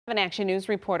Action News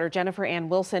reporter Jennifer Ann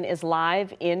Wilson is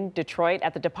live in Detroit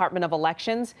at the Department of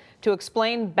Elections to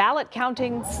explain Ballot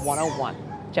Counting 101.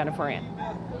 Jennifer Ann.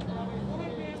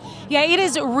 Yeah, it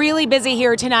is really busy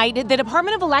here tonight. The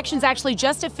Department of Elections actually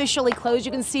just officially closed.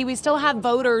 You can see we still have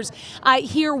voters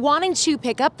here wanting to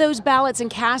pick up those ballots and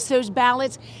cast those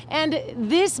ballots. And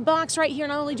this box right here,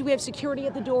 not only do we have security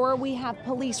at the door, we have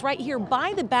police right here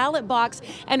by the ballot box.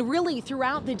 And really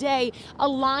throughout the day, a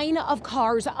line of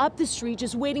cars up the street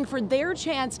just waiting for their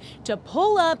chance to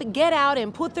pull up, get out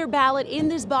and put their ballot in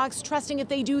this box, trusting if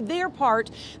they do their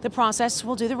part, the process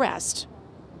will do the rest.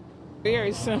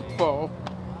 Very simple.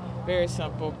 Very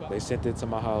simple. They sent it to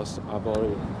my house. I've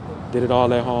already did it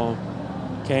all at home.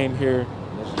 Came here,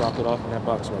 just dropped it off in that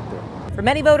box right there. For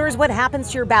many voters, what happens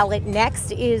to your ballot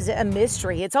next is a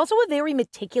mystery. It's also a very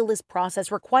meticulous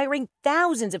process requiring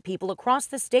thousands of people across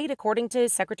the state, according to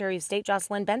Secretary of State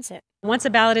Jocelyn Benson. Once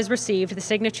a ballot is received, the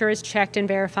signature is checked and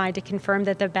verified to confirm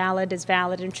that the ballot is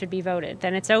valid and should be voted.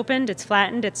 Then it's opened, it's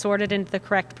flattened, it's sorted into the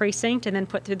correct precinct, and then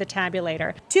put through the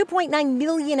tabulator. 2.9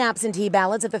 million absentee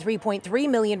ballots of the 3.3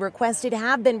 million requested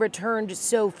have been returned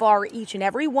so far. Each and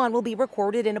every one will be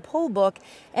recorded in a poll book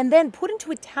and then put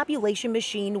into a tabulation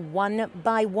machine one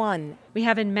by one. We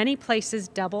have in many places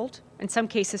doubled, in some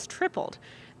cases tripled,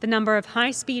 the number of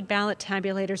high-speed ballot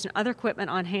tabulators and other equipment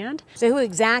on hand. So who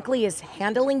exactly is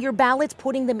handling your ballots,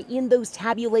 putting them in those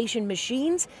tabulation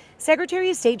machines?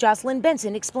 Secretary of State Jocelyn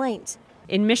Benson explains.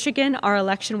 In Michigan, our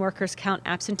election workers count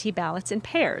absentee ballots in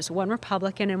pairs, one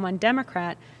Republican and one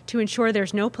Democrat, to ensure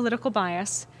there's no political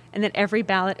bias and that every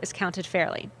ballot is counted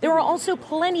fairly. There are also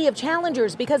plenty of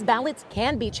challengers because ballots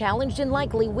can be challenged and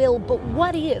likely will. But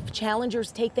what if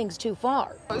challengers take things too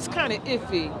far? It's kind of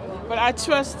iffy, but I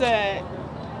trust that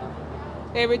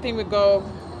everything would go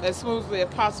as smoothly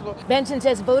as possible. Benson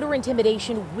says voter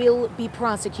intimidation will be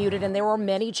prosecuted, and there are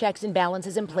many checks and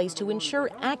balances in place to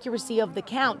ensure accuracy of the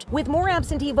count. With more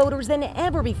absentee voters than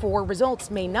ever before,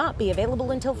 results may not be available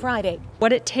until Friday.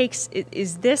 What it takes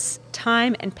is this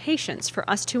time and patience for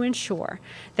us to ensure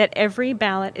that every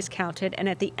ballot is counted, and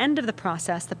at the end of the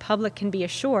process, the public can be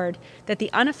assured that the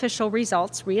unofficial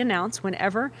results we announce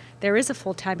whenever there is a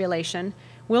full tabulation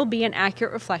will be an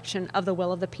accurate reflection of the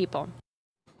will of the people.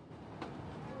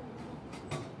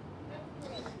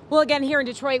 Well, again, here in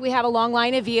Detroit, we have a long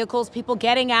line of vehicles, people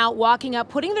getting out, walking up,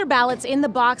 putting their ballots in the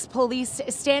box, police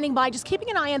standing by, just keeping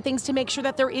an eye on things to make sure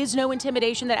that there is no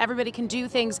intimidation, that everybody can do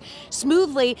things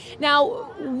smoothly. Now,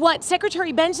 what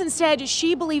Secretary Benson said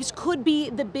she believes could be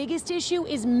the biggest issue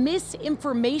is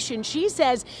misinformation. She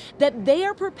says that they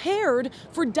are prepared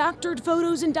for doctored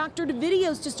photos and doctored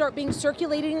videos to start being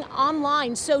circulating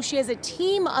online. So she has a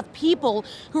team of people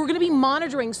who are going to be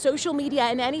monitoring social media,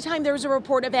 and anytime there's a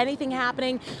report of anything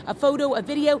happening, a photo, a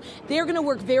video, they're going to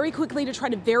work very quickly to try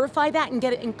to verify that and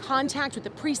get it in contact with the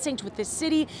precinct, with the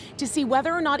city, to see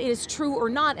whether or not it is true or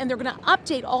not. And they're going to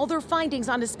update all their findings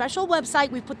on a special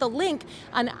website. We've put the link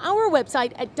on our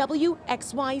website at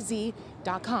WXYZ.com.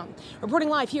 Reporting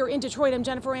live here in Detroit, I'm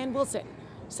Jennifer Ann Wilson,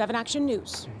 7 Action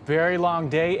News. Very long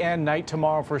day and night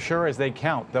tomorrow for sure as they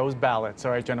count those ballots.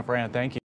 All right, Jennifer Ann, thank you.